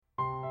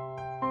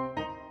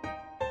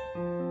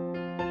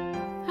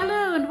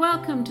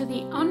welcome to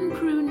the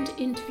Unpruned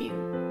interview.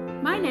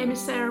 My name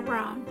is Sarah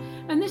Brown,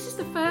 and this is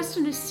the first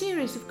in a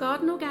series of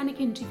garden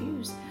organic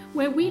interviews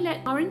where we let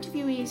our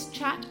interviewees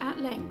chat at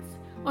length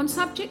on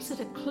subjects that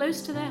are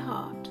close to their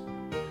heart.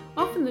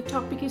 Often the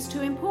topic is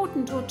too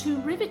important or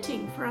too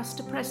riveting for us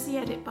to press the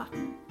edit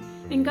button.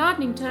 In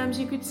gardening terms,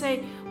 you could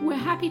say we're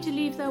happy to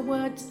leave their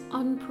words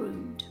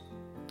unpruned.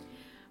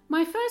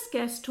 My first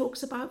guest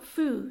talks about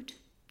food.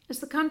 As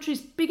the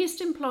country's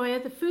biggest employer,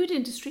 the food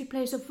industry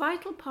plays a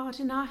vital part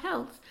in our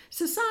health,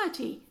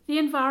 society, the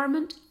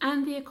environment,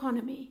 and the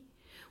economy.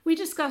 We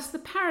discuss the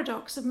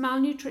paradox of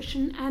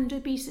malnutrition and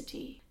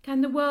obesity.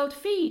 Can the world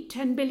feed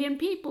 10 billion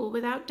people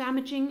without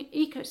damaging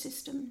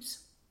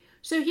ecosystems?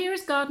 So here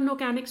is Garden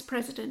Organics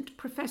President,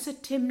 Professor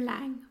Tim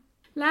Lang.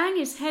 Lang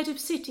is head of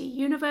CITI,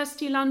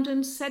 University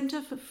London's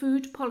Centre for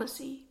Food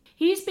Policy.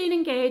 He's been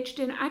engaged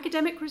in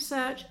academic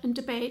research and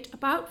debate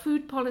about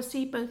food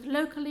policy both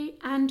locally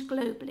and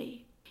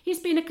globally. He's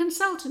been a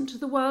consultant to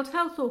the World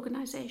Health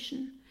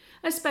Organization,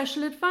 a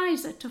special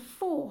advisor to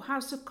 4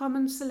 House of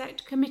Commons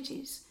select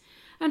committees,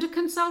 and a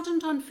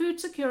consultant on food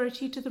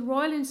security to the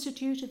Royal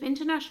Institute of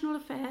International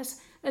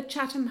Affairs at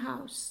Chatham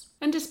House.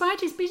 And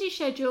despite his busy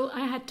schedule,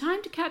 I had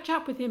time to catch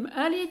up with him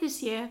earlier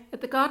this year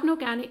at the Garden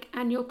Organic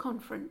Annual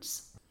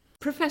Conference.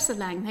 Professor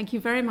Lang, thank you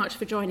very much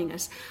for joining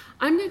us.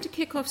 I'm going to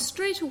kick off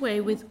straight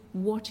away with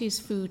what is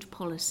food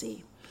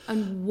policy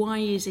and why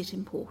is it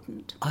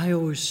important? I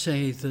always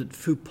say that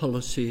food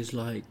policy is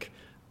like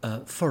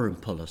foreign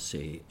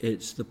policy.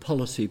 It's the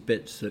policy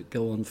bits that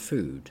go on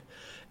food.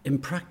 In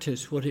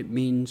practice, what it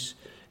means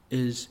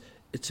is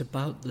it's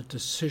about the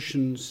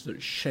decisions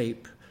that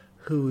shape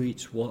who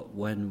eats what,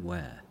 when,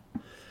 where.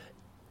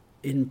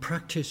 In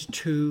practice,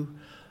 too,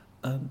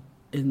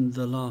 in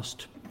the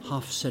last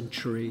half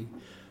century,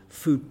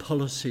 food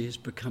policy has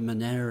become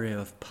an area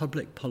of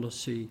public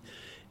policy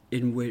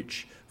in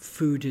which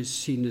food is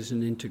seen as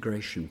an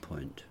integration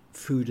point.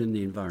 Food and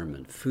the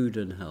environment, food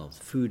and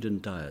health, food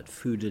and diet,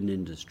 food and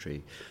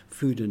industry,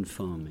 food and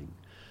farming,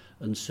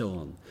 and so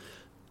on.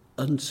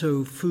 And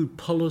so food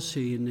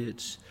policy in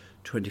its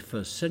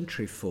 21st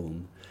century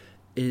form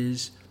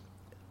is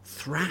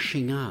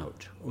thrashing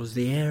out, or is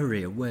the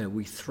area where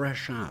we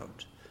thrash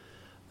out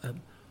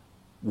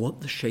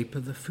what the shape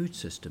of the food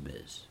system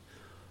is.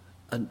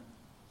 And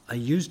I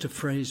used a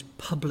phrase,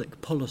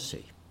 public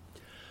policy.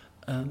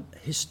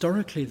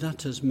 Historically,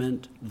 that has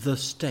meant the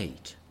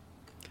state.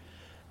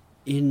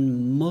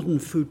 In modern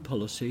food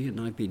policy, and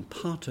I've been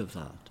part of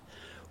that,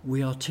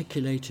 we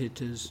articulate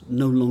it as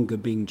no longer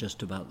being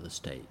just about the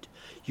state.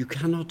 You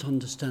cannot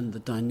understand the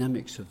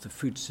dynamics of the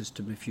food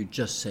system if you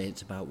just say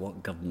it's about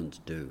what governments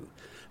do.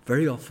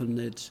 Very often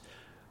it's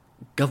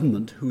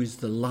government who is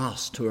the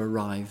last to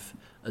arrive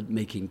at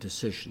making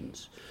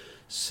decisions.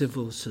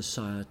 Civil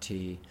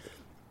society,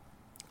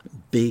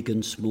 big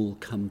and small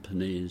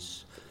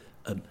companies,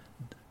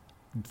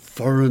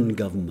 foreign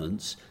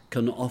governments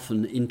can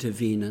often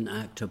intervene and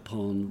act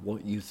upon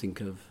what you think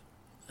of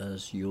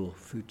as your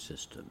food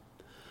system.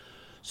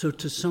 So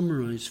to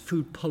summarize,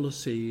 food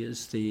policy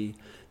is the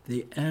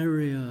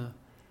area,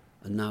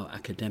 and now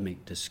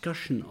academic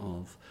discussion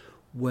of,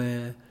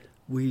 where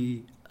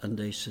we and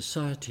a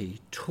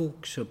society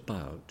talks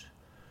about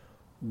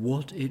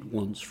what it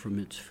wants from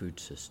its food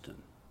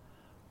system.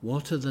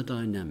 What are the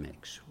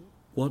dynamics?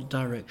 What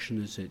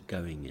direction is it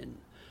going in?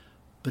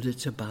 But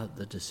it's about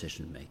the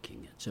decision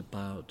making. It's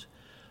about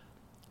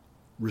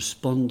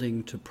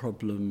responding to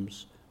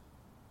problems,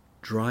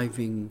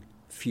 driving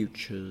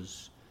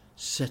futures,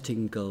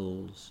 setting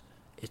goals.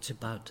 It's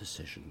about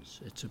decisions.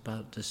 It's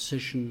about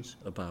decisions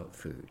about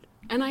food.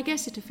 And I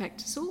guess it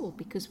affects us all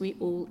because we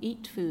all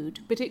eat food,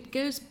 but it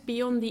goes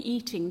beyond the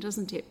eating,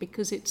 doesn't it?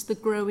 Because it's the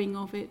growing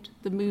of it,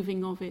 the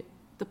moving of it,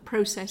 the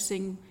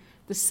processing,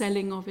 the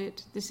selling of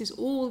it. This is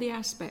all the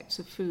aspects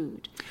of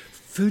food.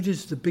 Food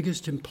is the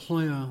biggest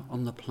employer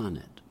on the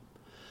planet.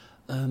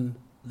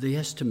 The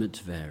estimates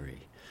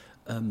vary.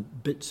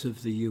 Bits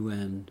of the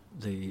UN,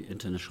 the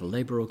International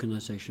Labour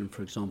Organization,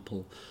 for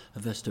example,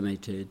 have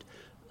estimated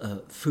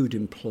food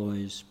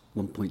employs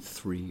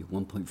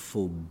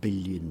 1.4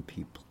 billion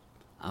people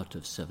out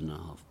of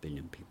 7.5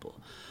 billion people.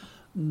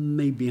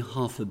 Maybe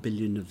 500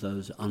 million of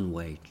those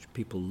unwaged,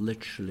 people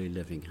literally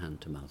living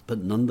hand to mouth.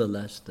 But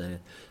nonetheless,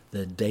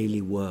 their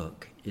daily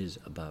work is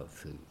about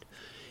food.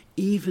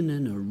 Even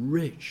in a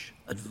rich,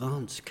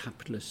 advanced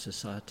capitalist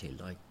society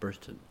like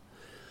Britain,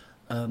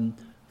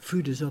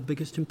 food is our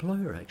biggest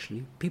employer,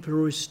 actually. People are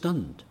always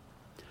stunned.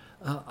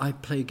 I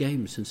play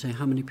games and say,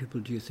 how many people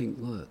do you think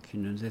work?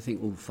 You know, they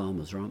think, oh,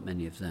 farmers, there aren't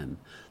many of them.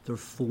 There are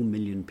 4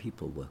 million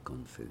people work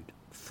on food.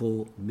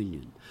 4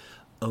 million.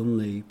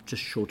 Only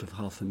just short of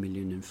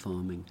 500,000 in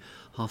farming,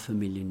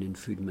 500,000 in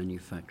food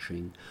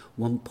manufacturing,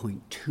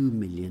 1.2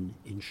 million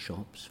in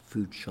shops,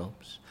 food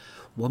shops,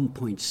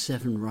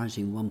 1.7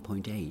 rising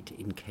 1.8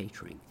 in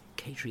catering.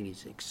 Catering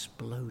is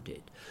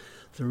exploded.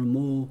 There's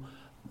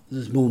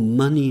more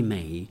money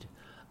made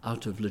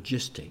out of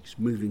logistics,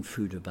 moving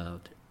food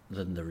about,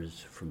 than there is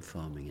from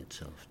farming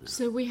itself now.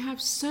 So we have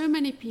so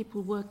many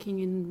people working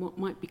in what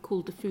might be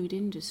called the food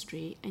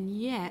industry, and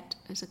yet,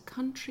 as a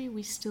country,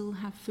 we still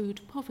have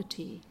food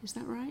poverty. Is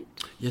that right?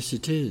 Yes,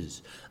 it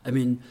is. I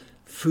mean,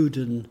 food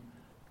and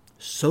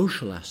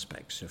social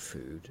aspects of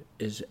food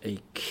is a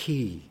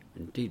key,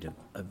 indeed,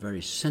 a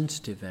very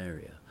sensitive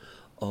area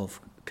of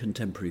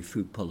contemporary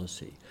food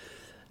policy.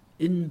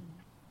 In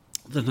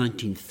the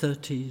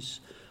 1930s,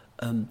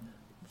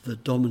 the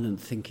dominant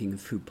thinking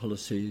of food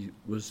policy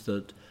was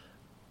that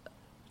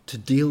to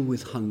deal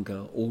with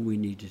hunger, all we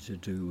needed to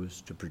do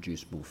was to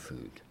produce more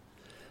food.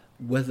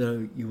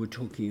 Whether you were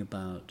talking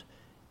about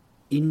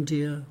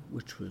India,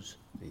 which was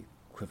the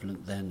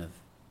equivalent then of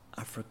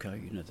Africa,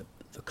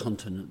 the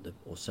continent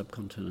or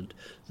subcontinent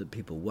that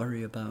people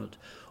worry about,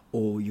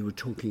 or you were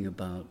talking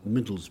about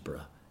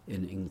Middlesbrough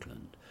in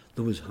England,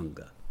 there was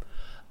hunger.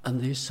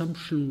 And the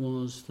assumption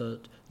was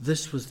that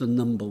this was the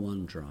number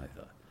one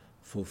driver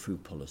for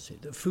food policy.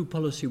 That food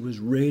policy was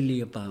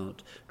really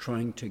about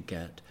trying to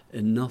get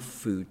enough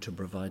food to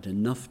provide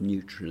enough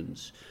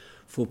nutrients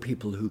for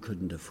people who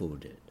couldn't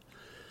afford it.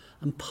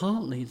 And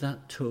partly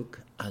that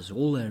took, as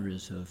all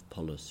areas of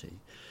policy,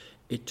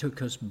 it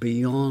took us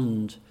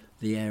beyond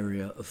the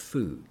area of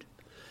food.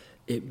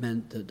 It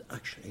meant that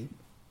actually,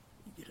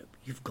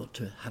 you've got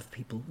to have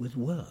people with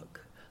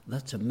work.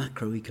 That's a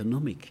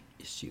macroeconomic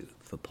issue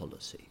for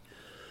policy.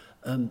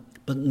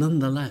 But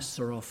nonetheless,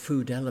 there are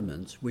food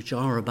elements which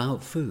are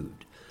about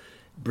food.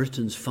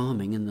 Britain's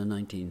farming in the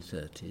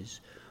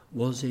 1930s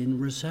was in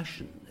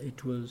recession.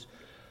 It was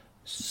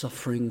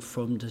suffering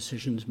from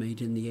decisions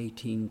made in the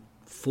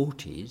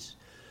 1840s,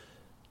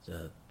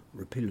 the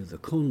repeal of the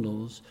Corn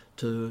Laws,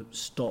 to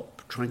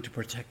stop trying to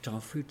protect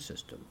our food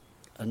system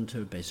and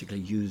to basically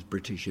use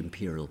British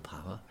imperial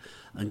power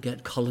and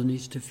get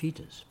colonies to feed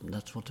us. And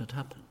that's what had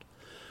happened.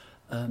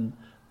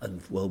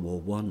 And World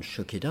War I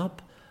shook it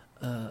up.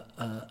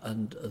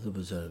 And there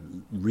was a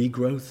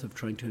regrowth of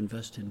trying to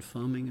invest in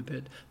farming a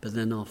bit. But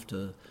then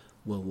after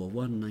World War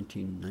I,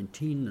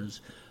 1919, as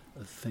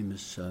a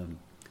famous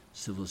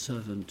civil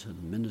servant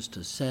and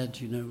minister said,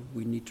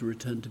 we need to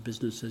return to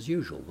business as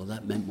usual. Well,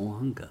 that meant more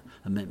hunger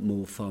and meant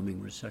more farming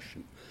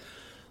recession.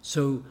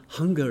 So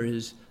hunger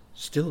is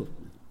still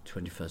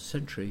 21st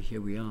century.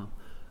 Here we are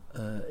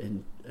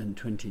in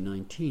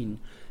 2019.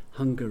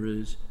 Hunger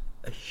is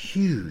a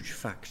huge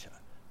factor,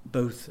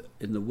 both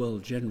in the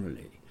world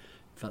generally.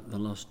 In fact, the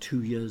last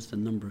 2 years, the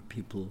number of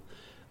people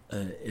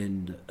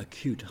in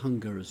acute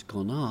hunger has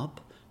gone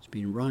up. It's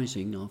been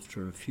rising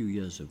after a few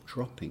years of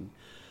dropping.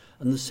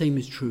 And the same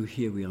is true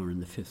here. We are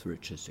in the fifth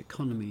richest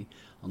economy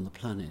on the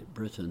planet,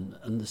 Britain,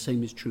 and the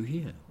same is true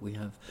here. We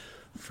have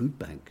food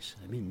banks.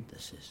 I mean,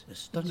 this is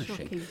astonishing.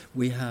 Shocking.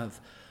 We have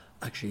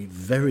actually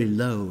very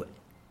low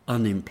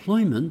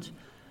unemployment,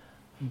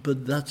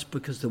 but that's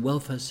because the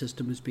welfare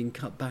system has been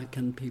cut back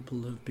and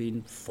people have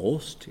been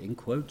forced, in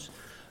quotes,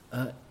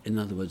 in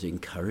other words,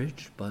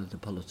 encouraged by the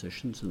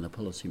politicians and the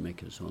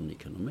policymakers on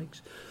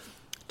economics,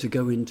 to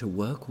go into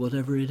work,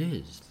 whatever it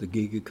is, the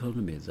gig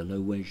economy, the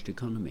low-waged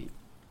economy.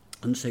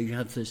 And so you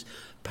have this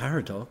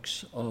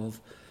paradox of,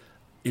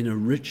 in a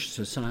rich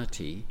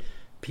society,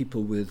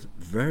 people with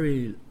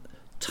very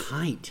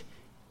tight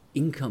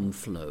income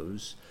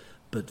flows,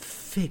 but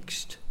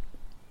fixed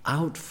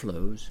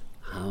outflows,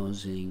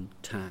 housing,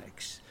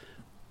 tax,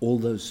 all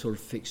those sort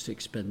of fixed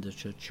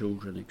expenditure,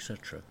 children,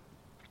 etc.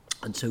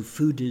 And so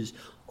food is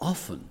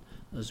often,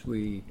 as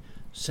we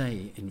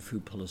say in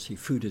food policy,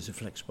 food is a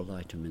flexible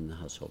item in the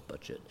household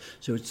budget.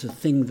 So it's a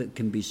thing that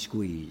can be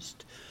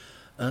squeezed.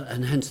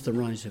 And hence the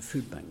rise of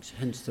food banks,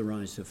 hence the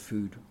rise of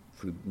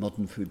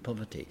modern food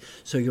poverty.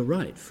 So you're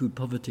right, food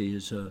poverty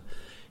is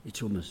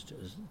it's almost,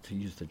 to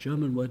use the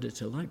German word,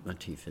 it's a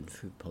leitmotif in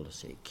food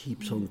policy. It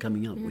keeps on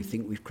coming up. We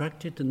think we've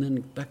cracked it and then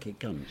back it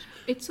comes.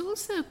 It's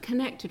also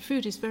connected,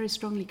 food is very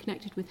strongly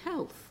connected with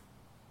health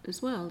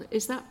as well.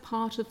 Is that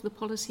part of the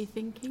policy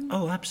thinking?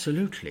 Oh,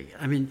 absolutely.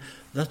 I mean,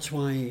 that's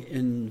why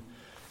in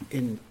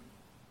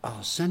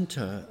our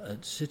centre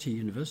at City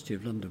University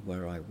of London,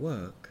 where I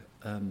work,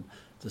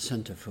 the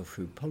Centre for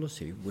Food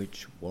Policy,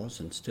 which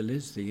was and still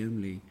is the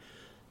only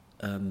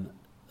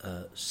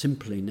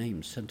simply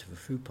named Centre for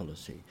Food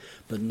Policy,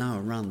 but now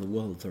around the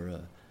world there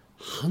are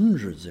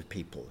hundreds of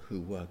people who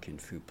work in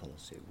food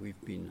policy.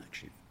 We've been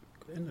actually,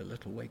 in a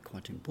little way,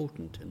 quite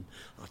important in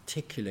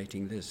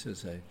articulating this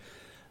as a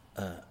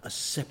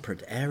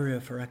separate area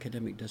for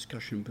academic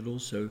discussion, but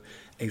also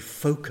a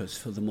focus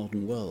for the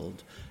modern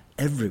world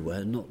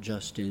everywhere, not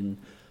just in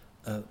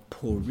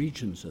poor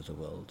regions of the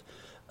world.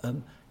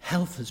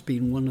 Health has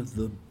been one of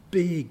the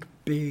big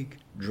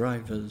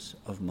drivers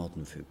of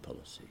modern food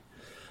policy.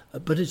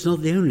 But it's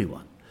not the only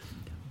one.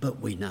 But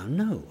we now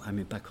know, I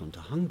mean, back onto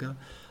hunger,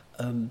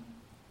 the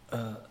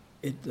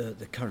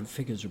current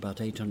figures are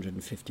about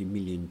 850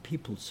 million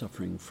people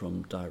suffering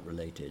from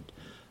diet-related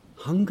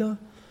hunger,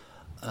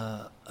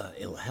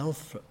 ill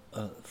health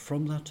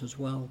from that as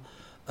well.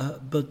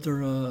 But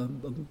there are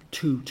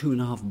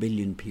 2.5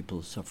 billion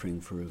people suffering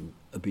from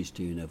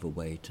obesity and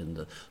overweight,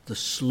 and the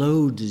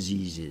slow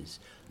diseases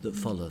that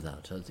follow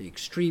that. At the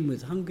extreme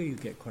with hunger, you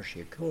get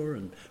kwashiorkor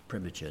and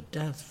premature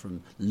death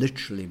from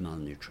literally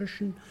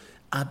malnutrition,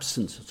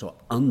 absence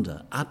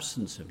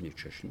of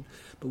nutrition.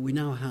 But we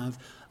now have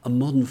a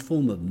modern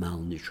form of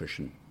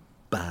malnutrition,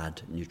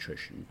 bad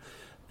nutrition,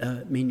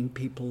 meaning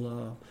people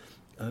are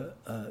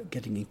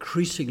getting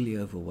increasingly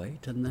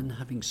overweight and then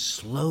having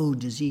slow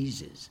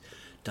diseases.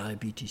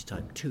 Diabetes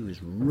type 2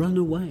 has run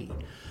away.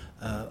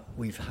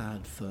 We've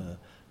had for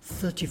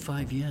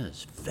 35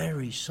 years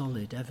very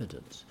solid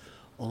evidence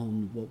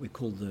on what we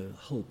call the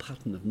whole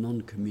pattern of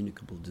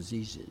non-communicable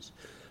diseases,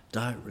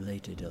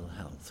 diet-related ill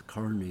health,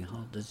 coronary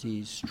heart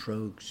disease,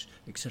 strokes,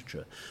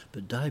 etc.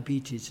 But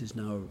diabetes has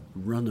now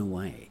run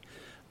away.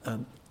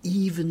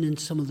 Even in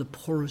some of the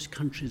poorest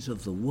countries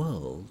of the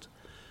world,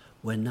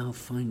 we're now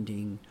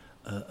finding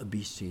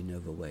obesity and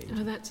overweight.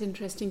 Oh, that's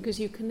interesting, because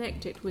you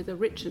connect it with a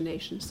richer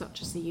nation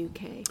such as the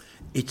UK.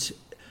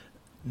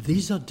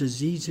 These are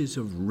diseases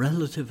of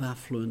relative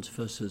affluence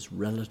versus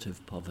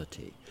relative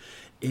poverty.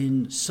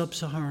 In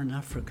sub-Saharan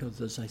Africa,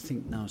 there's, I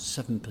think, now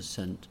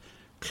 7%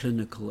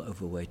 clinical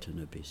overweight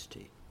and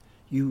obesity.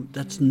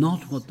 That's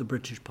not what the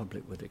British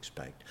public would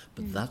expect,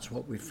 but that's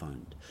what we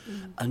found.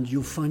 And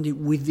you'll find it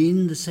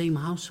within the same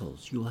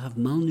households. You'll have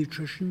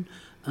malnutrition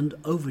and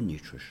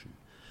overnutrition.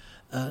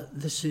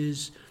 This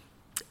is,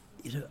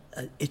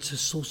 it's a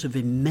source of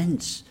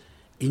immense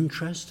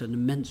interest and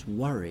immense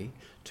worry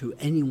to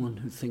anyone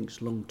who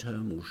thinks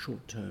long-term or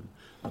short-term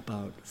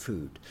about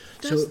food.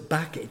 It's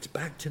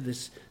back to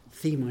this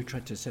theme I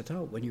tried to set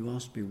out when you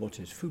asked me what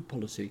is food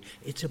policy.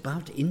 It's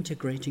about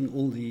integrating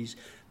all these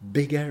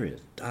big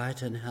areas,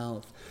 diet and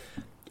health,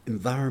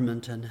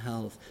 environment and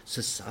health,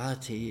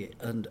 society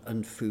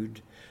and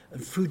food.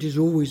 And food is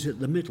always at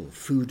the middle.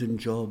 Food and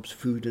jobs,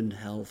 food and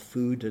health,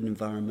 food and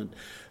environment,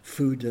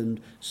 food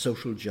and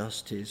social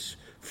justice,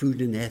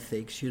 food and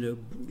ethics.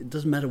 It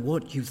doesn't matter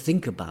what you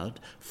think about,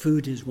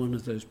 food is one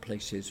of those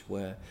places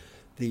where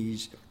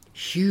these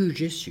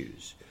huge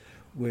issues,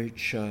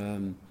 which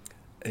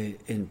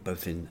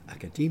both in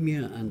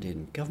academia and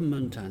in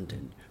government and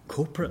in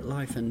corporate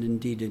life and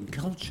indeed in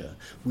culture,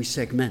 we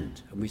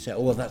segment and we say,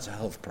 oh, well, that's a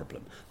health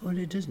problem. Well,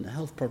 it isn't. A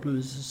health problem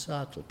is a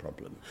societal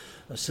problem.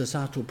 A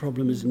societal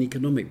problem is an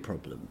economic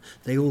problem.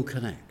 They all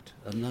connect.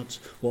 And that's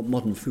what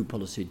modern food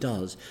policy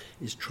does,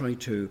 is try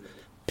to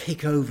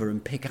pick over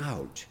and pick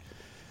out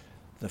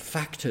the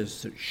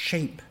factors that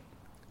shape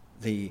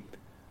the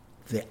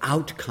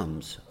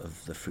outcomes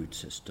of the food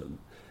system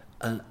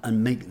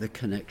and make the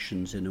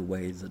connections in a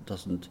way that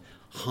doesn't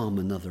harm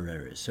another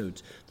area. So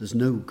there's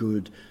no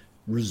good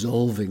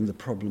resolving the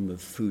problem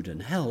of food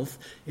and health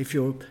if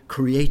you're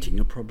creating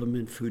a problem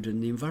in food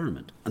and the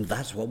environment. And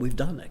that's what we've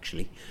done,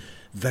 actually,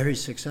 very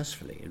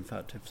successfully. In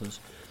fact, if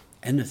there's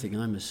anything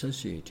I'm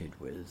associated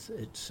with,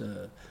 it's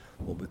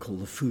what we call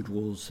the food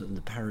wars and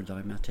the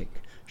paradigmatic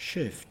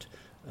shift.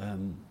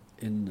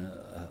 In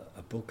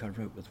a book I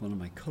wrote with one of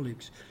my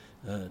colleagues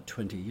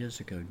 20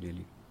 years ago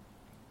nearly,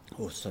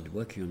 or started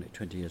working on it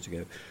 20 years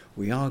ago,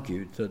 we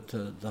argued that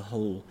the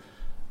whole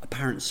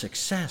apparent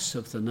success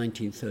of the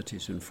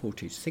 1930s and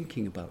 40s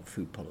thinking about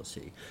food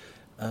policy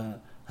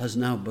has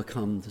now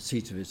become the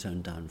seat of its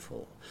own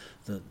downfall.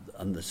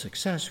 And the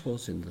success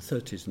was in the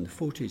 30s and the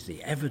 40s,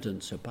 the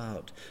evidence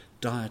about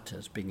diet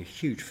as being a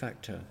huge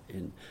factor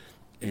in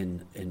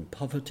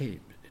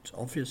poverty. It's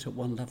obvious at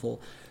one level,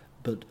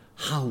 but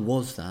how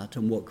was that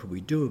and what could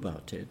we do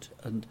about it?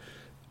 And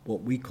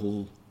what we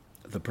call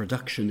the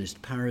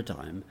productionist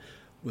paradigm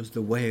was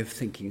the way of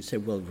thinking, say,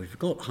 well, if we've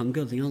got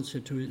hunger, the answer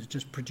to it is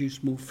just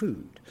produce more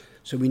food.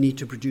 So we need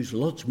to produce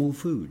lots more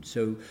food.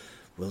 So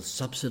we'll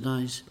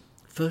subsidize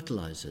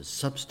fertilizers,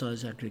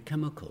 subsidize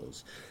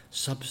agrochemicals,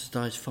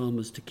 subsidize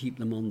farmers to keep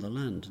them on the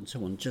land and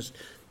so on. Just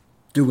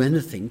do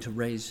anything to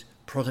raise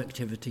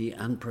productivity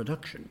and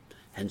production.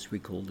 Hence we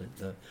called it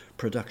the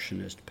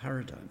productionist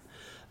paradigm.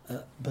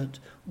 But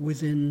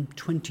within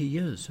 20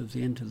 years of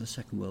the end of the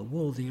Second World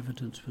War, the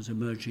evidence was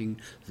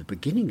emerging, the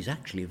beginnings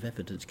actually of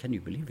evidence, can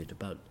you believe it,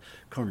 about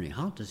coronary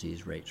heart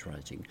disease rates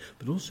rising,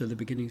 but also the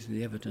beginnings of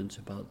the evidence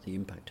about the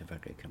impact of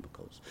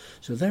agrochemicals.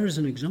 So there is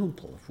an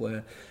example of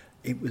where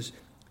it was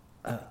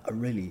a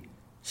really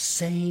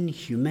sane,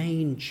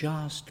 humane,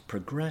 just,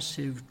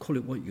 progressive, call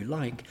it what you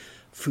like,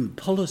 food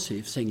policy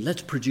of saying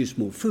let's produce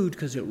more food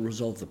because it will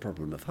resolve the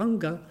problem of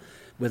hunger.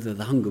 Whether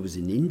the hunger was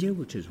in India,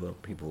 which is what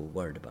people were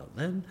worried about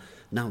then,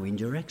 now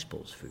India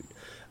exports food,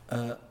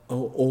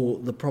 or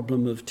the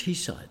problem of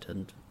Teesside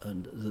and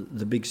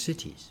the big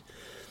cities.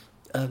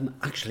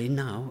 Actually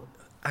now,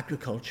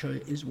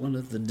 agriculture is one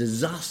of the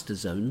disaster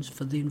zones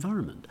for the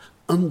environment,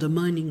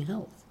 undermining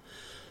health,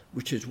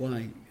 which is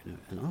why,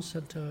 in our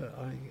centre,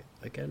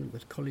 again,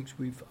 with colleagues,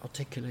 we've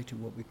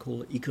articulated what we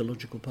call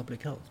ecological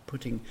public health.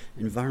 Putting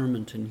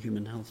environment and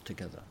human health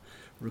together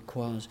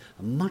requires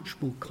a much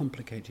more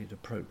complicated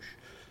approach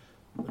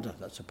No,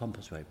 that's a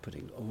pompous way of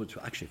putting it. Or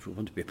actually, if we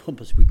want to be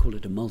pompous, we call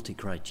it a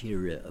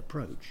multi-criteria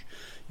approach.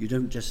 You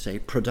don't just say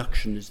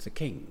production is the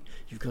king.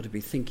 You've got to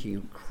be thinking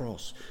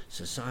across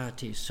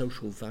society,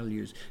 social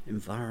values,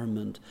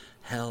 environment,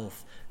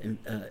 health,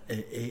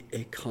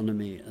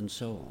 economy, and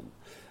so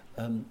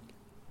on,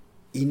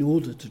 in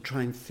order to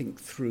try and think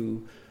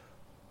through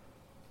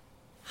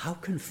how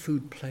can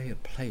food play a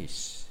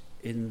place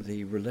in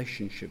the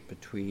relationship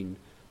between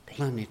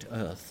planet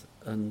Earth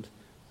and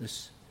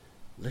this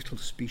little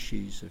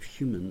species of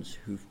humans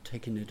who've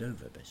taken it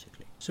over,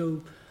 basically.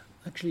 So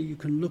actually you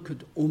can look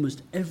at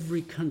almost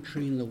every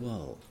country in the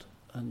world,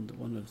 and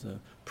one of the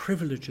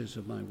privileges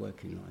of my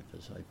working life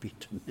is I've been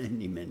to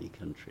many, many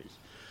countries,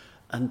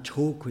 and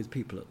talk with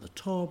people at the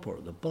top or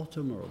at the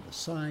bottom or on the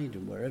side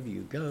and wherever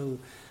you go,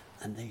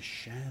 and they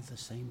share the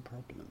same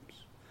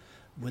problems.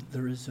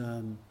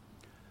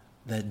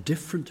 They're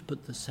different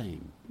but the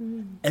same.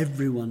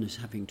 Everyone is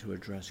having to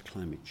address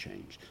climate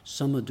change.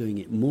 Some are doing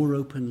it more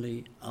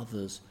openly,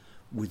 others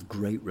with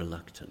great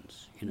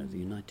reluctance. The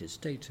United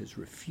States is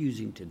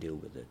refusing to deal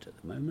with it at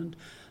the moment.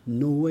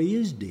 Norway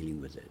is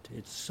dealing with it.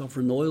 Its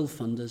sovereign oil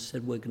fund has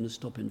said we're going to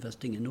stop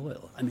investing in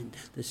oil. I mean,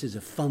 this is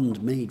a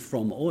fund made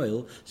from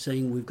oil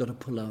saying we've got to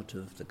pull out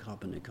of the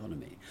carbon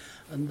economy.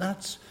 And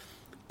that's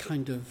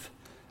kind of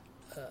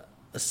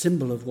a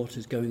symbol of what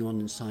is going on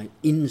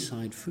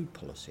inside food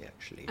policy,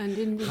 actually. And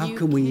in the how UK?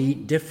 Can we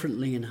eat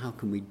differently, and how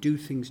can we do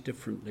things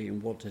differently, and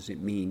what does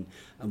it mean,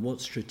 and what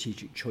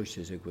strategic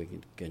choices are we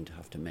going to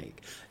have to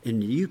make?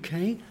 In the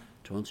UK,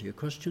 to answer your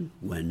question,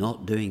 we're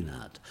not doing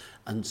that.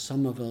 And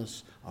some of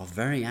us are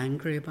very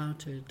angry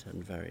about it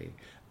and very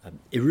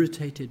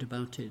irritated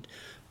about it,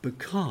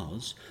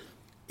 because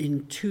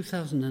in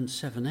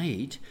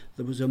 2007-8,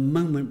 there was a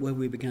moment where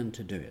we began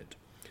to do it.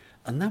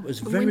 And that was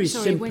very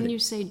simple. When you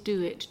say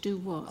do it, do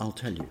what? I'll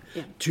tell you.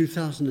 Yeah.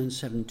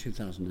 2007,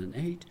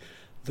 2008,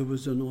 there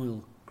was an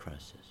oil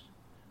crisis.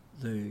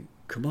 The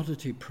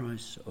commodity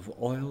price of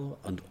oil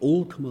and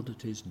all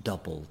commodities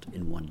doubled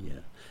in 1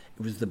 year.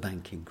 It was the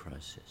banking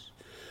crisis.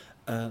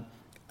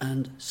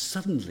 And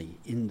suddenly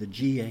in the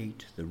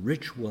G8, the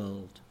rich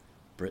world,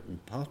 Britain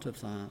part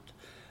of that,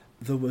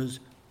 there was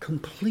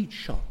complete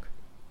shock.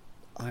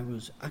 I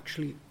was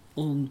actually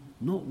on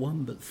not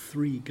one but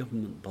 3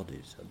 government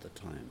bodies at the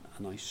time,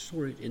 and I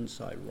saw it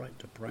inside right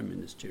to prime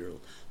ministerial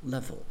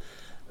level.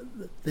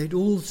 They'd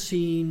all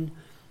seen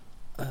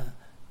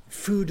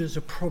food as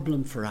a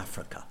problem for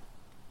Africa,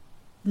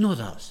 not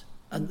us.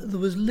 And there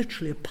was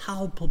literally a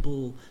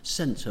palpable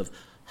sense of,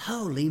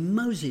 holy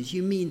Moses,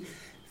 you mean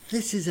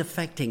this is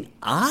affecting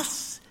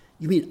us?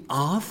 You mean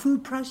our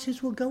food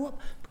prices will go up?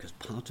 Because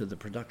part of the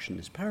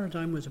protectionist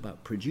paradigm was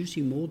about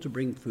producing more to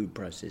bring food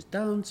prices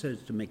down so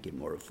as to make it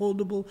more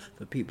affordable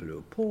for people who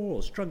are poor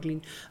or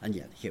struggling. And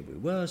yet here we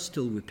were,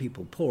 still with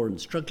people poor and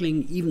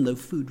struggling, even though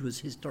food was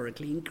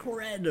historically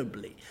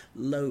incredibly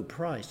low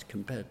priced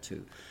compared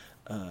to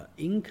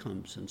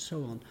incomes and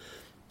so on.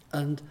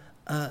 And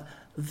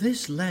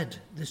this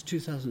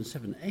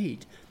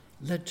 2007-8,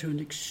 led to an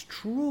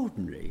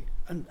extraordinary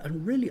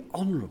and really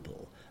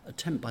honourable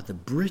attempt by the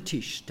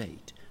British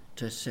state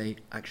to say,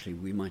 actually,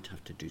 we might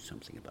have to do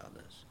something about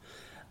this.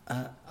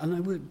 And I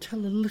will tell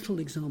a little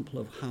example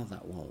of how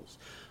that was.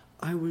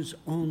 I was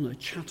on a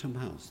Chatham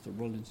House, the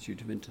Royal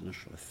Institute of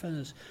International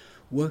Affairs,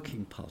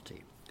 working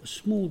party, a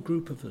small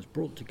group of us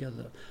brought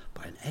together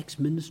by an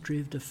ex-Ministry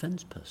of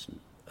Defence person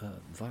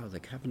via the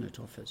Cabinet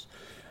Office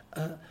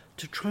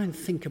to try and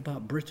think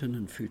about Britain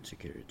and food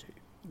security,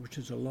 which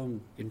is a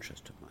long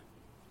interest of mine.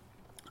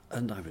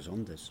 And I was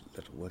on this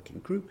little working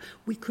group.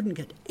 We couldn't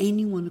get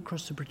anyone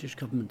across the British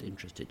government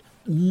interested.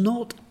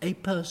 Not a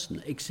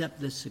person,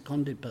 except this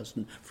seconded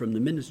person from the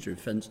Ministry of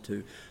Defence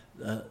to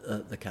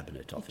the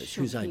Cabinet Office,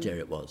 whose idea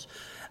it was.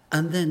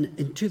 And then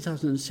in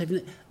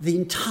 2007, the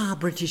entire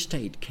British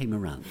state came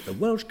around. The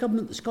Welsh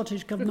government, the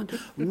Scottish government,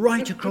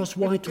 right across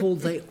Whitehall,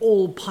 they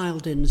all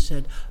piled in and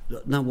said,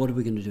 now what are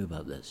we going to do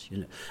about this?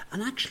 And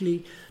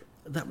actually,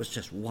 that was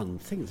just one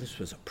thing. This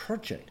was a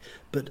project.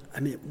 But, I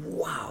mean,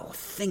 wow,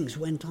 things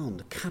went on.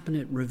 The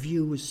cabinet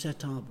review was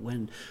set up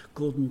when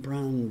Gordon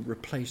Brown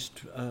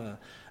replaced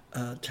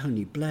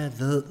Tony Blair.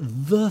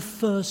 The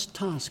first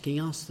task he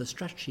asked the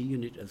strategy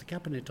unit of the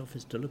Cabinet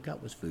Office to look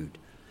at was food.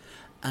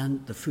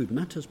 And the Food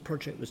Matters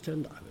project was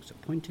done. I was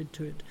appointed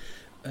to it.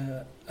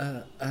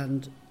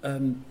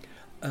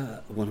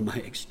 One of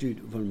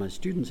my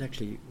students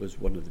actually was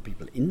one of the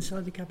people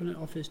inside the Cabinet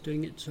Office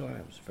doing it, so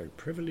I was very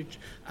privileged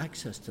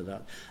access to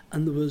that.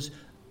 And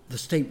the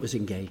state was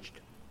engaged.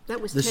 That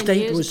was the 10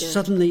 state years was ago.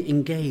 suddenly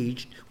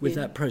engaged with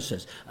that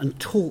process and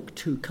talked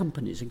to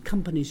companies, and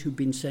companies who'd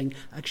been saying,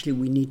 actually,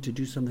 we need to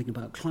do something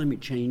about climate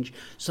change.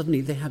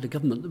 Suddenly they had a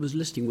government that was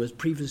listening, whereas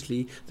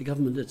previously the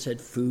government had said,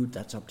 food,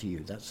 that's up to you.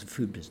 That's the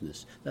food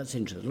business. That's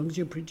interesting. As long as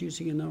you're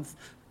producing enough,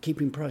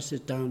 keeping prices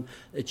down,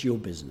 it's your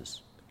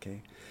business,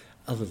 okay?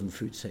 Other than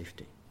food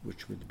safety,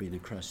 which would have been a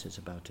crisis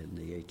about in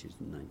the 80s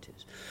and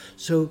 90s.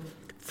 So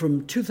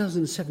from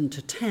 2007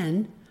 to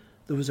 10,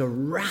 there was a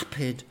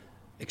rapid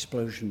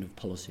explosion of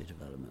policy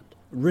development,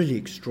 really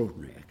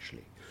extraordinary,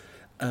 actually.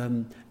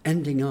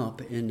 ending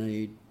up in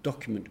a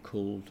document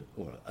called,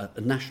 or a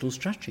national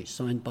strategy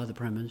signed by the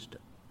Prime Minister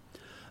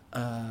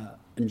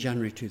in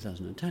January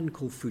 2010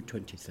 called Food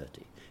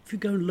 2030. If you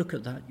go and look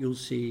at that, you'll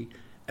see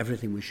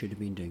everything we should have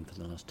been doing for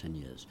the last 10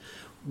 years.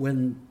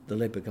 When the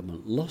Labour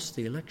government lost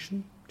the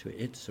election, to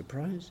its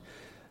surprise,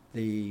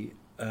 the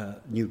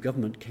new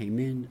government came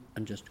in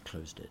and just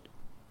closed it.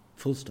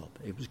 Full stop.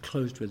 It was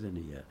closed within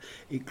a year.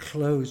 It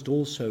closed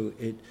also,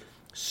 it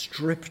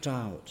stripped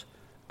out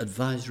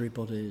advisory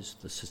bodies.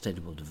 The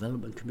Sustainable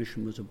Development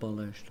Commission was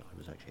abolished. I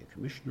was actually a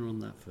commissioner on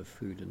that for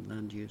food and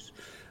land use.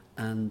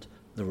 And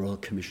the Royal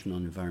Commission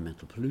on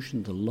Environmental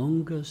Pollution, the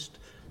longest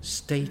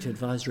state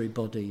advisory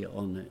body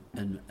on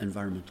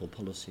environmental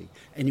policy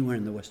anywhere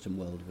in the Western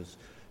world, was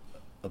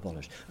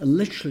abolished. And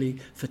literally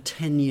for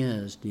 10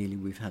 years nearly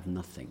we've had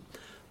nothing.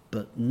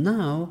 But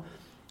now,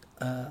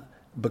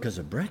 because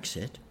of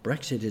Brexit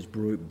is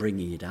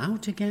bringing it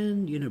out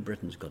again. You know,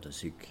 Britain's got a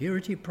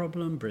security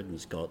problem.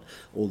 Britain's got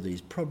all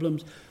these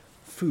problems.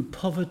 Food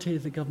poverty,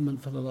 the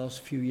government for the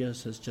last few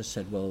years has just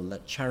said, well,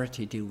 let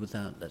charity deal with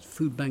that, let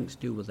food banks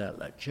deal with that,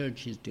 let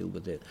churches deal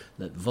with it,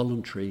 let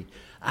voluntary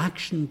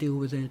action deal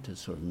with it, a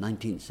sort of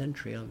 19th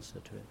century answer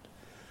to it,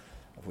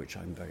 of which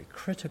I'm very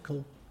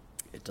critical.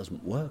 It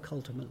doesn't work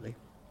ultimately.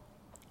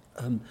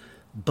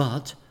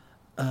 But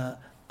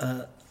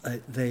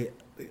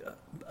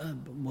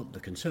what the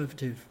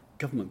Conservative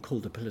government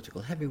called a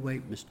political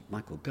heavyweight, Mr.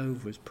 Michael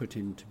Gove, was put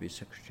in to be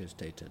Secretary of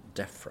State at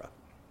DEFRA.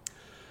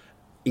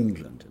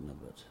 England, in other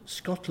words.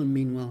 Scotland,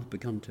 meanwhile, had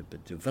begun to be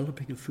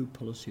developing a food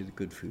policy, the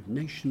Good Food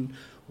Nation.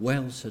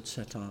 Wales had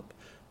set up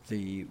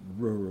the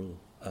rural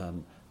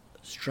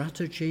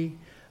strategy,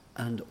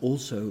 and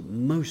also,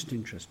 most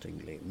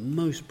interestingly,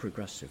 most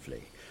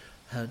progressively,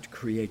 had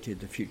created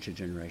the Future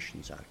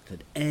Generations Act,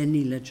 that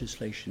any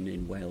legislation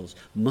in Wales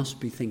must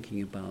be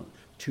thinking about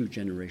 2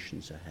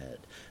 generations ahead,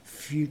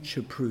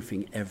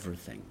 future-proofing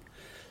everything.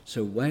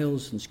 So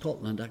Wales and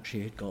Scotland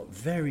actually had got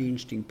very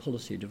interesting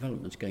policy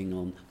developments going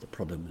on. The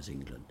problem was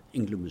England.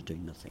 England was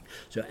doing nothing.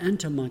 So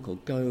enter Michael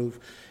Gove.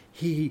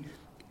 He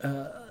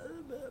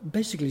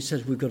basically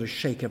says we've got to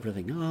shake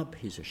everything up.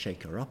 He's a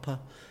shaker-upper.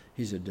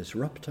 He's a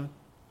disruptor.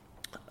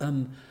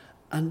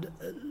 And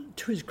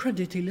to his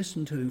credit, he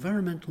listened to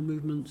environmental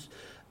movements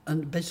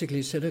and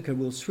basically said, OK,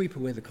 we'll sweep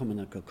away the Common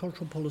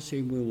Agricultural Policy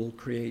and we will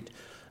create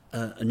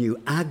a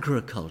new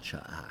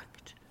Agriculture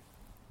Act.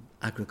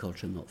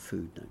 Agriculture, not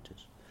food,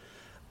 notice.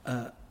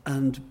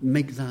 And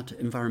make that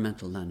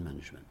environmental land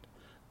management,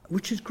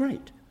 which is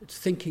great. It's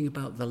thinking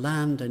about the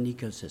land and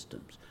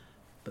ecosystems.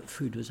 But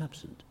food was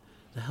absent.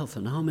 The Health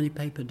and Harmony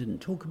paper didn't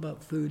talk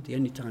about food. The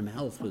only time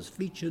health was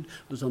featured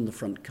was on the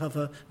front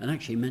cover and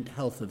actually meant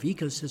health of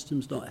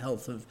ecosystems, not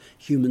health of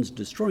humans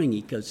destroying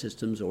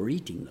ecosystems or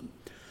eating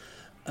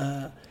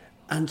them.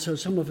 And so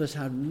some of us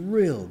had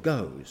real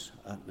goes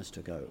at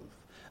Mr. Gove.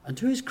 And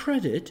to his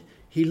credit,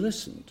 he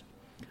listened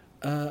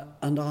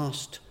and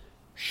asked,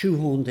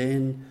 shoehorned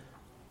in,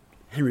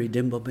 Henry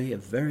Dimbleby, a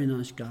very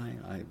nice guy,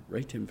 I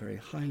rate him very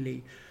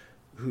highly,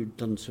 who'd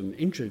done some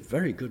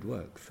very good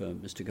work for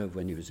Mr. Gove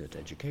when he was at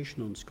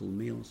Education on school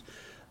meals.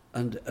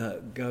 And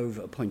Gove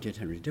appointed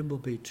Henry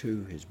Dimbleby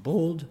to his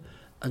board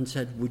and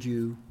said, would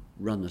you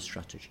run a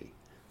strategy,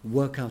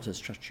 work out a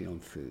strategy on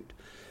food?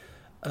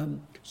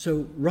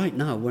 So right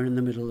now we're in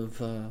the middle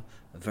of a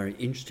very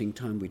interesting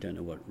time. We don't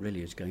know what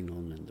really is going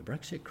on in the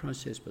Brexit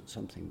crisis, but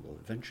something will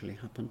eventually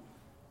happen.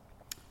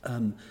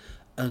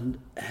 And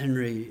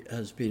Henry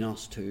has been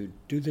asked to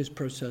do this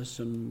process,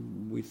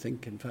 and we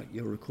think, in fact,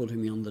 you're recording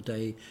me on the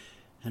day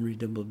Henry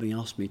Dimbleby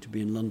asked me to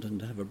be in London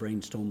to have a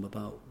brainstorm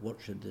about what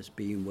should this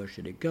be and where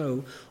should it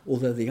go,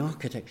 although the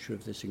architecture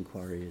of this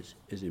inquiry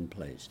is in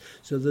place.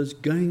 So there's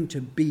going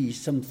to be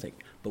something,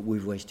 but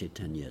we've wasted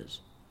 10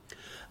 years.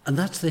 And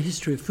that's the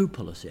history of food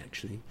policy,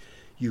 actually.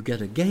 You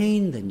get a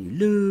gain, then you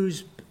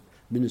lose,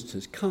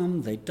 ministers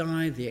come, they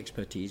die, the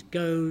expertise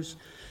goes.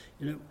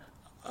 You know,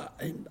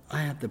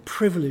 I had the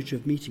privilege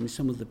of meeting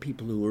some of the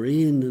people who were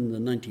in the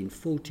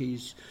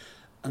 1940s,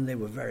 and they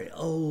were very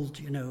old,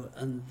 you know,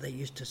 and they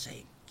used to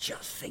say,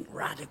 just think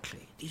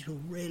radically. These were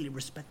really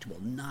respectable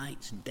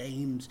knights,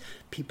 dames,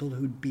 people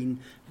who'd been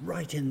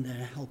right in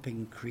there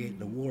helping create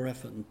the war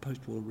effort and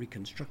post-war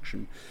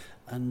reconstruction.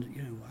 And,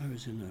 you know, I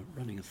was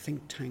running a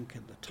think tank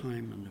at the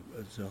time, and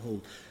it was a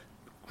whole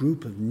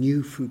group of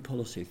new food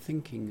policy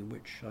thinking, in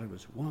which I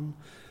was one.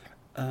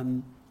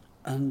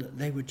 And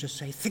they would just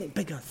say, think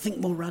bigger, think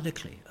more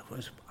radically.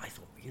 I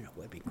thought, you know,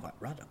 we're being quite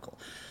radical.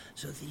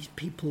 So these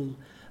people,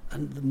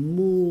 and the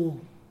more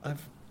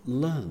I've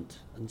learnt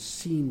and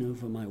seen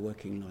over my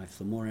working life,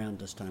 the more I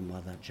understand why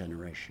that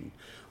generation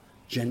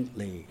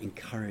gently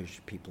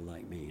encouraged people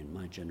like me in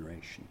my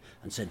generation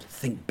and said,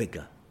 think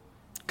bigger,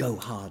 go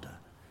harder,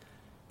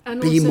 and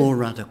be more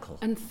radical.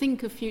 And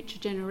think of future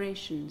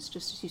generations,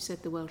 just as you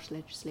said, the Welsh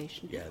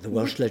legislation. Yeah, the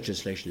Welsh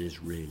legislation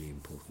is really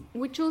important.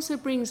 Which also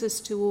brings us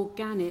to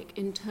organic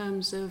in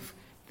terms of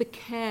the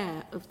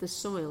care of the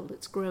soil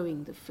that's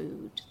growing the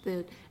food,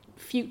 the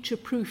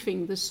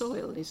future-proofing the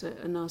soil is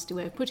a nasty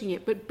way of putting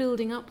it, but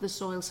building up the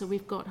soil so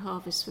we've got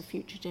harvests for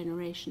future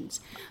generations.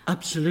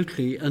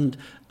 Absolutely, and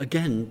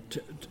again,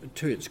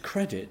 to its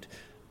credit,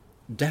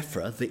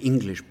 DEFRA, the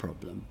English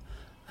problem,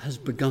 has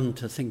begun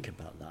to think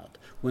about that.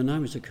 When I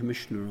was a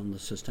commissioner on the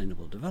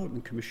Sustainable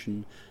Development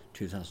Commission,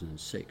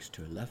 2006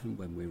 to 11,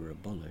 when we were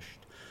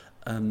abolished,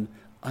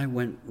 I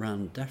went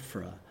round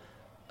DEFRA,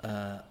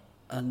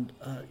 and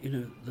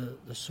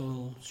the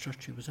soil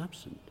strategy was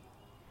absent.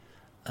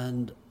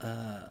 And,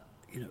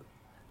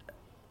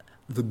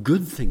 the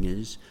good thing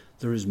is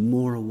there is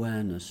more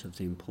awareness of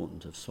the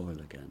importance of soil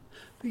again.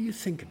 But you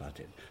think about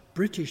it,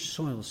 British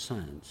soil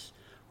science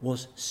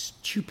was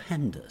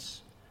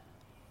stupendous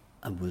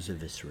and was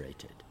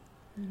eviscerated.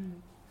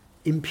 Mm.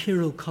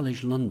 Imperial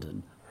College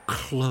London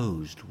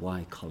closed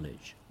Y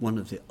College, one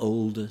of the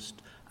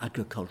oldest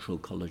agricultural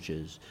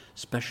colleges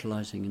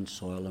specialising in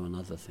soil and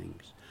other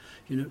things.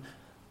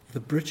 The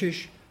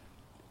British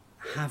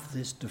have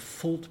this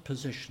default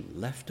position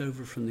left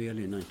over from the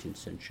early 19th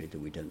century that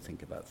we don't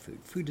think about food.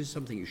 Food is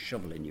something you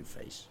shovel in your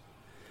face.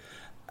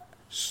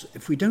 So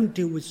if we don't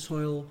deal with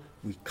soil,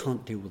 we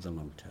can't deal with the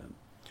long term.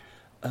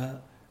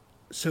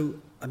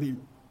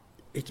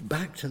 It's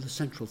back to the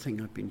central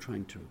thing I've been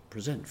trying to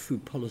present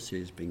food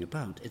policy as being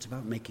about. It's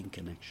about making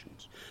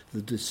connections.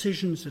 The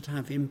decisions that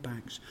have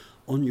impacts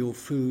on your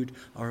food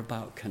are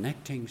about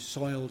connecting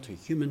soil to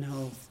human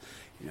health.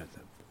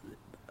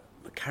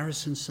 The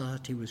Carrison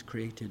Society was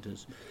created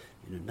as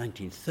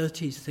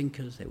 1930s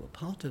thinkers. They were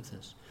part of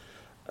this,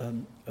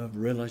 of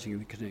realizing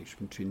the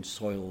connection between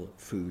soil,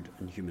 food,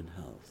 and human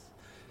health.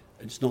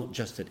 It's not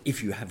just that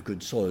if you have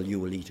good soil, you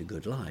will eat a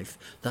good life.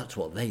 That's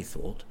what they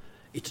thought.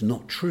 It's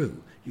not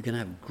true. You can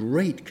have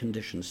great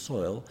conditioned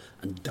soil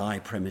and die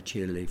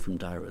prematurely from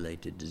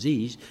diet-related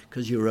disease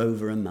because you're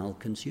over and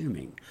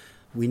mal-consuming.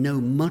 We know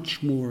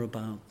much more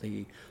about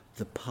the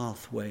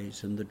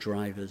pathways and the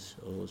drivers,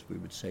 or as we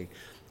would say,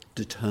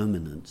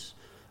 determinants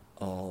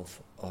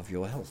of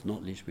your health.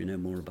 Not least we know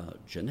more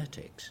about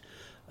genetics.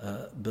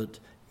 But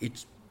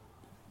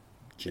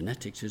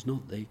genetics is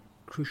not the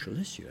crucial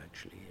issue,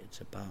 actually. It's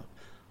about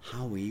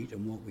how we eat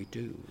and what we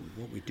do, and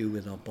what we do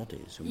with our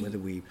bodies, and whether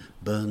we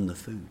burn the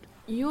food.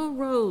 Your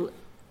role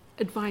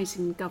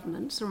advising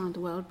governments around the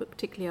world, but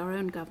particularly our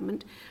own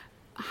government,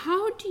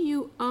 how do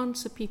you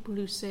answer people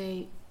who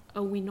say,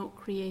 are we not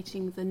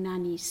creating the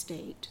nanny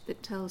state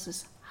that tells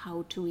us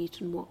how to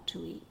eat and what to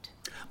eat?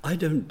 I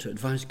don't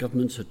advise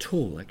governments at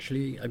all,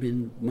 actually.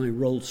 My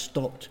role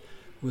stopped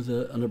with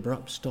an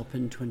abrupt stop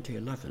in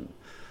 2011.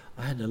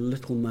 I had a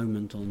little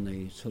moment on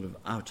the sort of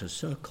outer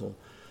circle,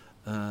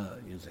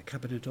 the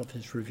Cabinet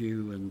Office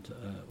review, and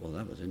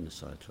that was in the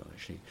Societal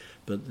actually,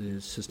 but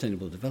the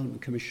Sustainable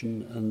Development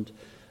Commission, and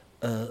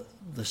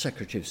the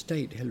Secretary of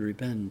State, Hilary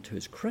Benn, to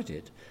his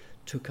credit,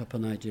 took up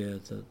an idea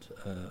that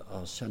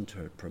our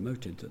centre had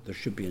promoted, that there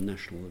should be a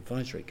National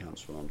Advisory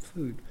Council on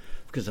Food,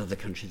 because other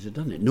countries had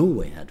done it.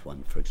 Norway had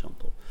one, for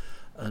example,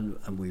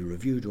 and we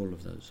reviewed all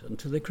of those. And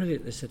to their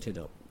credit, they set it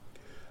up.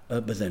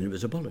 But then it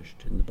was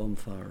abolished in the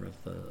bonfire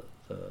of the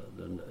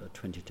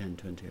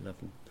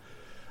 2010-2011.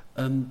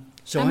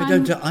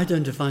 I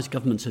don't advise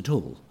governments at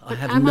all. I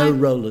have no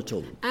role at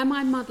all. Am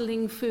I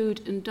muddling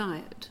food and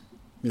diet?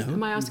 No.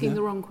 Am I asking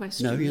the wrong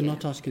question? No, you're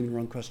not asking the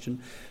wrong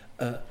question.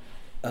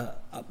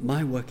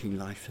 My working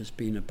life has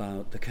been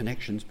about the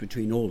connections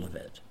between all of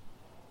it.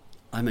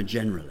 I'm a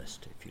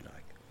generalist, if you like.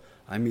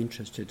 I'm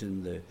interested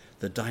in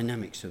the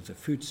dynamics of the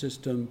food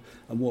system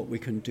and what we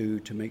can do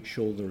to make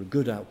sure there are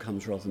good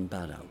outcomes rather than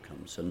bad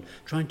outcomes, and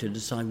trying to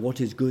decide what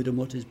is good and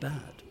what is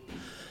bad.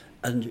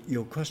 And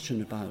your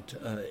question about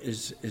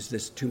is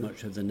this too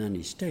much of the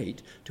nanny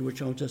state, to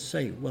which I'll just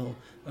say, well,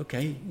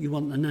 okay, you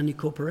want the nanny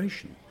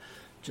corporation.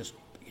 Just,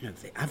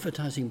 the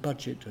advertising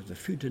budget of the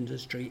food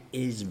industry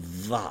is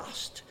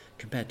vast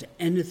compared to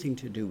anything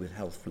to do with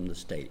health from the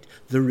state.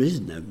 There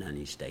is no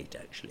nanny state,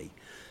 actually.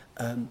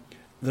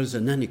 There's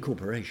a nanny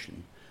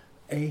corporation.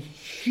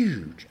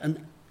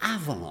 An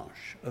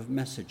avalanche of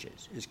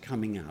messages is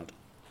coming out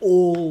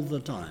all the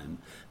time,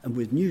 and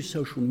with new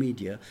social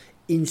media,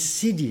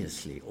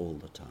 insidiously all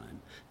the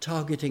time,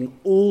 targeting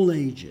all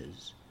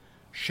ages,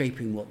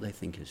 shaping what they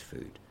think is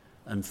food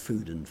and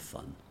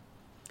fun.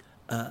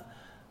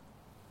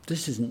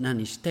 This isn't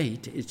nanny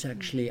state, it's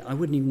actually, I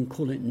wouldn't even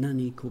call it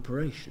nanny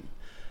corporation.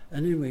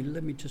 And anyway,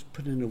 let me just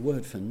put in a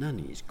word for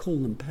nannies. Call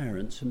them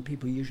parents, and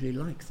people usually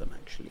like them,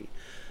 actually.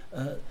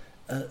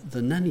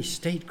 The nanny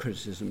state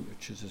criticism,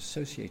 which is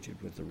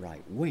associated with the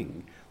right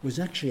wing, was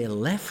actually a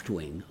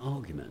left-wing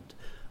argument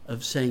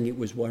of saying it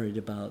was worried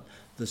about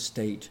the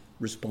state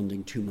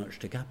responding too much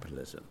to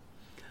capitalism.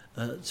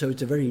 So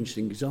it's a very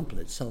interesting example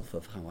itself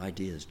of how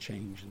ideas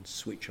change and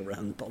switch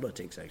around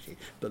politics, actually,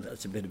 but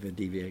that's a bit of a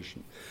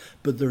deviation.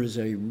 But there is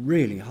a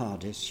really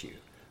hard issue.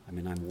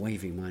 I'm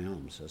waving my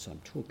arms as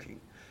I'm talking,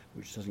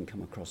 which doesn't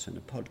come across in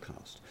a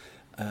podcast.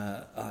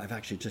 I've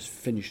actually just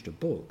finished a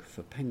book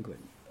for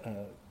Penguin,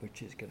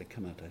 which is going to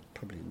come out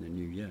probably in the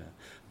new year,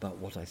 about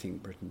what I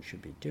think Britain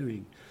should be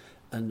doing.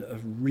 and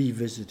have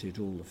revisited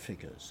all the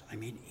figures. I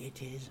mean,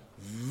 it is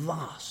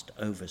vast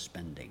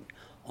overspending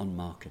on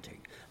marketing.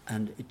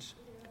 And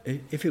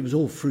if it was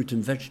all fruit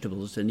and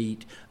vegetables and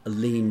eat a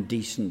lean,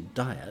 decent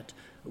diet,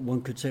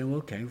 one could say, well,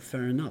 okay,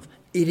 fair enough.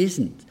 It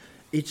isn't.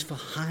 It's for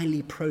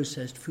highly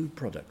processed food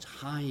products,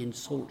 high in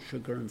salt,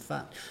 sugar and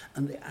fat.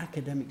 And the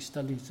academic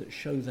studies that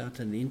show that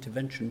and the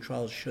intervention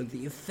trials show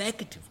the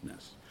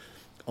effectiveness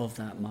of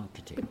that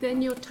marketing. But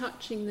then you're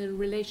touching the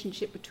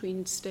relationship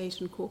between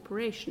state and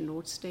corporation,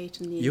 or state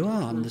and the You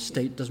are, and the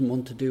state doesn't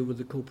want to deal with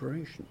the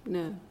corporation.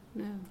 No.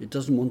 It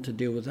doesn't want to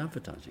deal with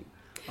advertising.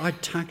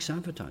 I'd tax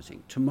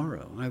advertising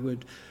tomorrow. I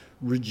would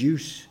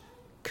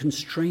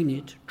constrain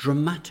it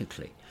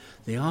dramatically.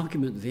 The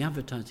argument of the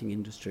advertising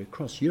industry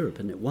across Europe,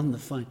 and it won the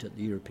fight at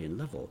the European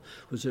level,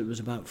 was that it was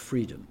about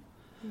freedom.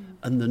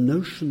 And the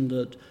notion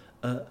that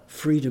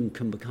freedom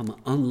can become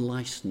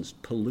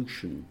unlicensed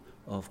pollution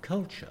of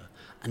culture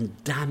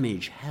and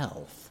damage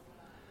health,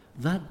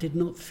 that did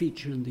not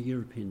feature in the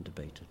European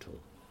debate at all.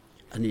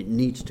 And it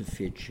needs to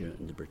feature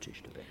in the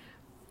British debate.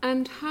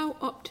 And how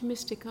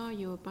optimistic are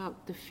you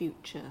about the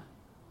future?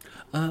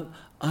 I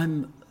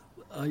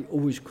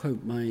always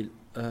quote my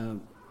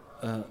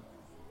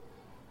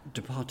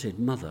departed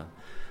mother,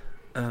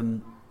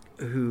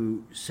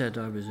 who said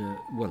I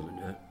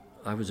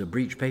was a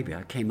breech baby.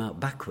 I came out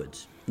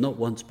backwards, not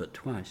once but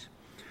twice,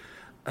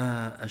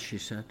 as she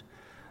said.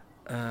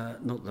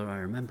 Not that I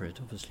remember it,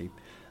 obviously.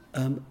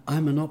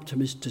 I'm an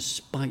optimist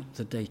despite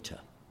the data,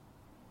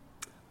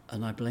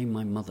 and I blame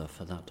my mother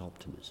for that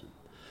optimism.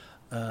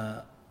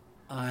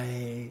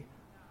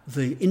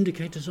 The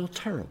indicators are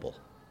terrible.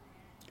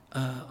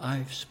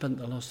 I've spent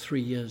the last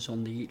 3 years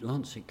on the Eat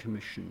Lancet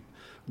Commission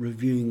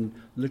reviewing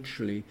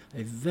literally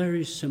a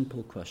very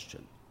simple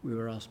question. We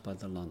were asked by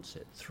the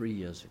Lancet 3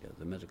 years ago,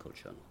 the medical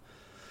journal.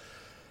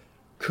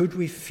 Could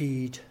we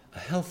feed a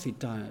healthy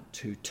diet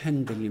to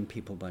 10 billion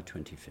people by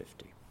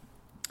 2050?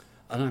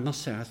 And I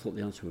must say, I thought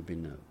the answer would be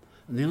no.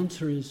 And the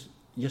answer is,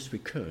 yes, we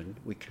can,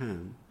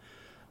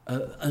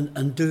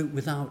 and do it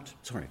without,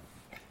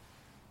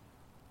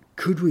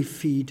 could we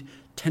feed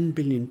 10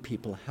 billion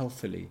people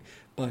healthily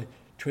by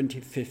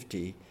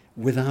 2050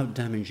 without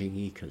damaging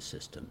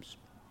ecosystems?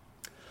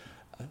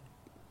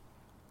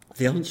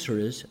 The answer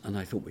is, and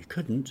I thought we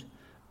couldn't,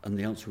 and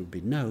the answer would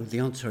be no. The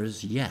answer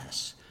is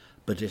yes,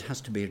 but it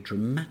has to be a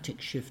dramatic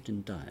shift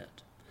in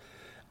diet.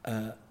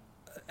 A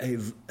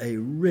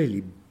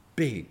really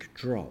big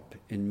drop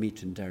in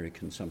meat and dairy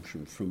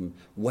consumption from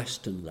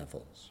Western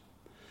levels,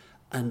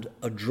 and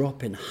a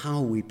drop in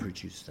how we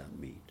produce that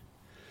meat.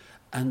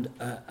 And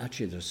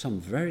actually, there's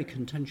some very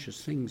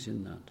contentious things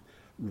in that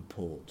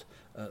report.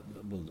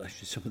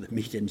 Actually, some of the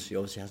meat industry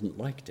obviously hasn't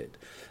liked it,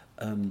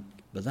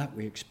 but that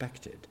we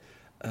expected.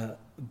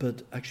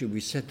 But actually, we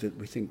said that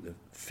we think the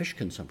fish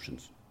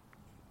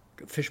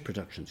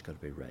production's got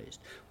to be raised.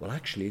 Well,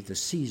 actually, the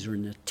seas are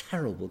in a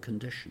terrible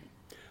condition.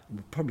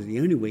 Probably the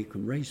only way you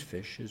can raise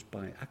fish is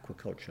by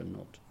aquaculture,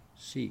 not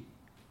sea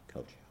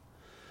culture.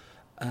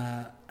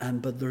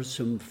 But there's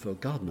some, for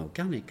garden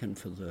organic and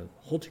for the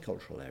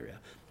horticultural area,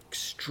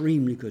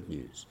 extremely good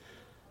news.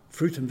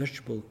 Fruit and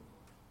vegetable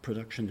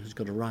production has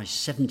got to rise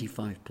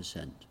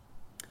 75%.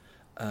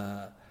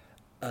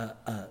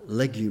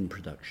 Legume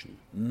production,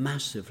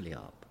 massively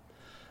up.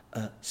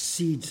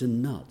 Seeds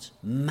and nuts,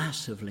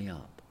 massively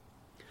up.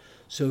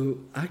 So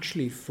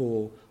actually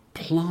for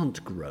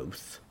plant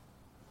growth,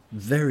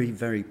 very,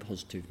 very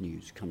positive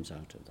news comes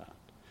out of that.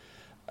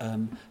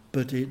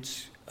 But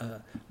it's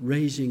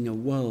raising a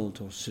world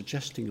or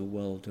suggesting a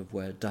world of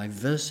where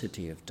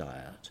diversity of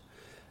diet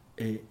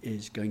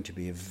is going to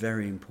be a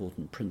very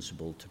important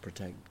principle to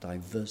protect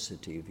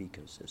diversity of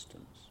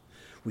ecosystems.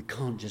 We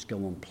can't just go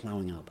on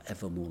ploughing up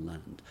ever more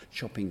land,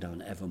 chopping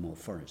down ever more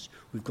forests.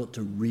 We've got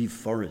to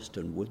reforest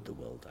and wood the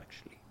world,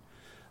 actually.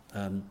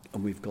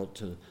 And we've got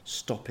to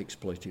stop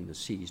exploiting the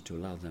seas to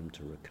allow them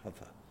to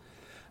recover.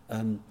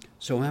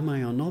 So am I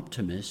an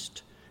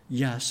optimist?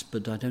 Yes,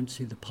 but I don't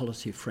see the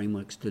policy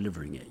frameworks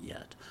delivering it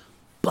yet.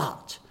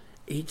 But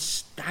it's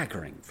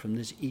staggering from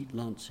this Eat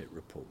Lancet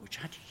report, which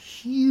had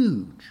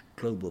huge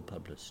global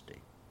publicity.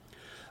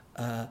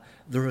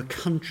 There are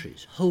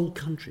countries, whole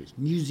countries,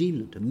 New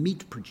Zealand, a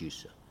meat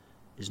producer,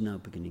 is now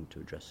beginning to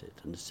address it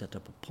and has set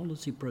up a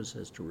policy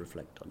process to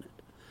reflect on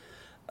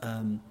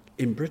it.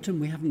 In Britain,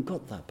 we haven't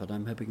got that, but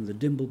I'm hoping the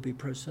Dimbleby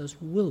process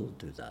will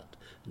do that.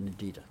 And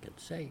indeed, I can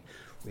say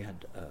we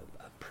had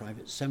a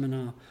private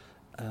seminar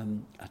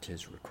at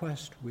his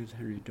request with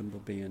Henry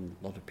Dimbleby and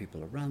a lot of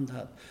people around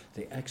that.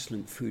 The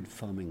excellent Food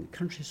Farming and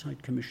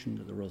Countryside Commission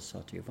that the Royal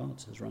Society of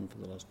Arts has run for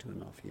the last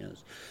 2.5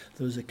 years.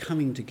 There was a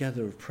coming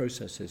together of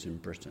processes in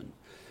Britain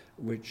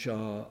which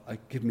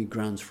give me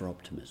grounds for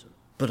optimism.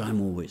 But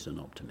I'm always an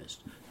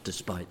optimist,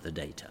 despite the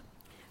data.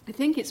 I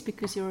think it's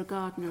because you're a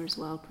gardener as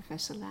well,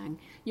 Professor Lang.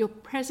 You're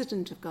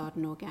president of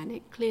Garden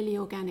Organic. Clearly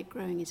organic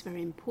growing is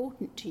very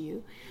important to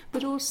you,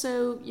 but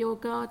also you're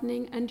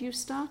gardening and you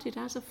started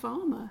as a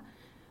farmer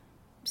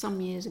some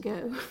years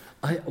ago.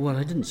 I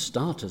didn't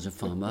start as a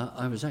farmer.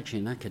 I was actually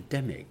an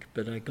academic,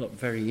 but I got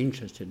very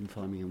interested in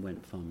farming and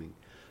went farming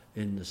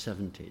in the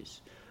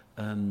 70s,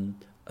 and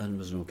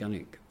was an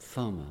organic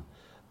farmer.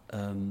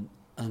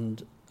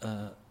 And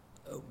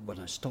when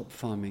I stopped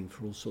farming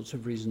for all sorts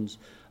of reasons,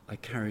 I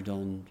carried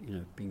on,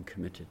 being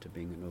committed to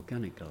being an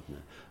organic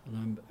gardener.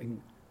 And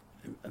I'm,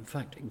 in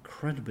fact,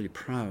 incredibly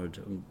proud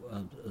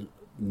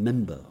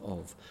member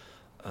of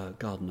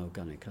Garden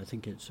Organic. I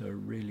think it's a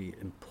really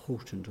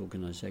important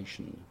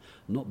organisation,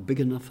 not big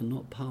enough and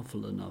not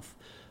powerful enough,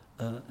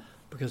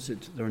 because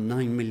there are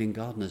 9 million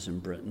gardeners in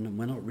Britain and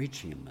we're not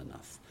reaching them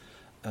enough.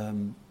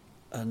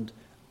 And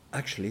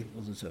actually,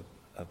 there's a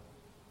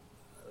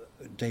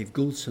Dave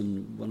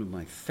Goulson, one of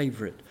my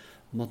favourite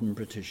modern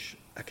British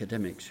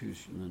academics,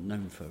 who's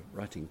known for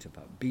writing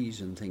about bees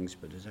and things,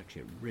 but is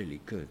actually a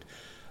really good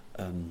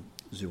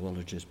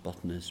zoologist,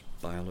 botanist,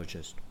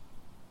 biologist,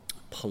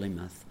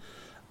 polymath,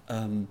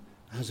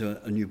 has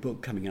a new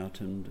book coming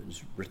out and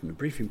has written a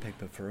briefing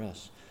paper for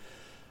us,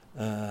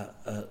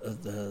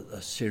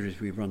 a series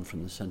we run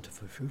from the Centre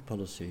for Food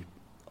Policy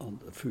on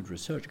the food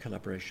research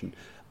collaboration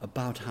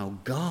about how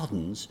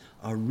gardens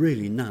are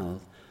really now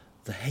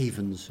the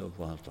havens of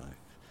wildlife.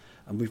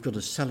 And we've got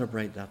to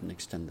celebrate that and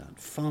extend that.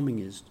 Farming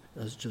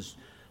has just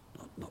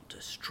not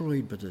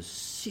destroyed, but has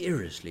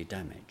seriously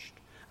damaged,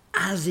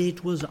 as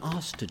it was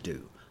asked to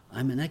do.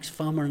 I'm an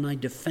ex-farmer and I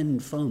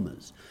defend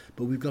farmers,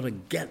 but we've got to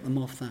get them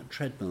off that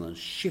treadmill and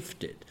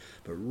shift it.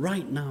 But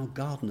right now,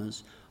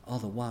 gardeners are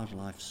the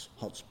wildlife's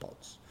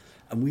hotspots,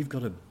 and we've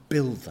got to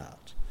build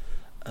that.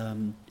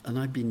 And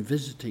I've been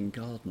visiting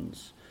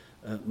gardens,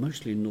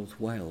 mostly in North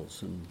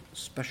Wales, and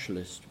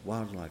specialist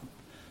wildlife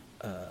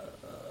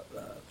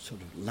sort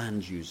of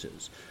land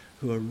users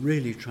who are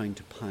really trying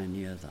to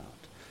pioneer that.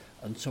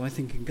 And so I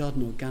think in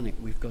Garden Organic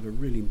we've got a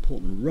really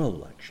important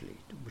role, actually,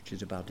 which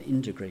is about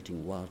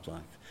integrating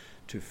wildlife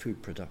to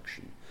food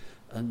production.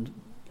 And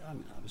I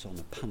was on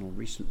a panel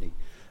recently,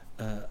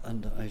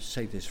 and I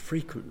say this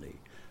frequently,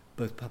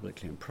 both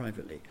publicly and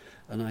privately,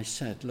 and I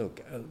said,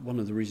 look, one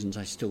of the reasons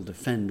I still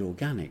defend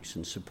organics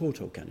and support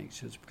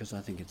organics is because I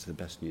think it's the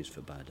best news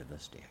for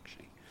biodiversity,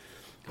 actually.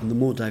 And the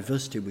more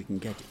diversity we can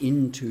get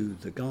into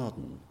the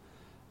garden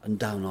and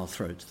down our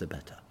throats, the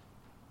better.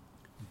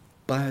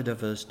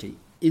 Biodiversity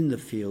in the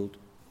field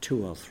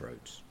to our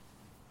throats.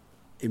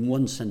 In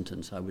one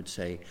sentence, I would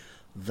say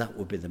that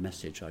would be the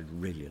message I'd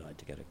really like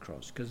to get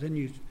across, because then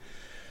you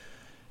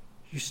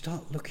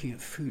start looking at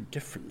food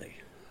differently,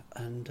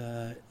 and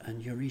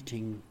you're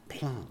eating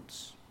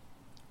plants,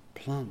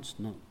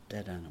 not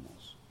dead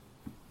animals.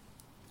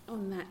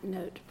 On that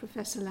note,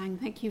 Professor Lang,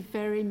 thank you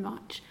very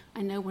much.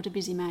 I know what a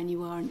busy man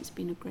you are, and it's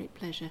been a great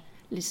pleasure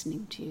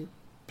listening to you.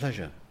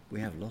 Pleasure. We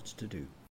have lots to do.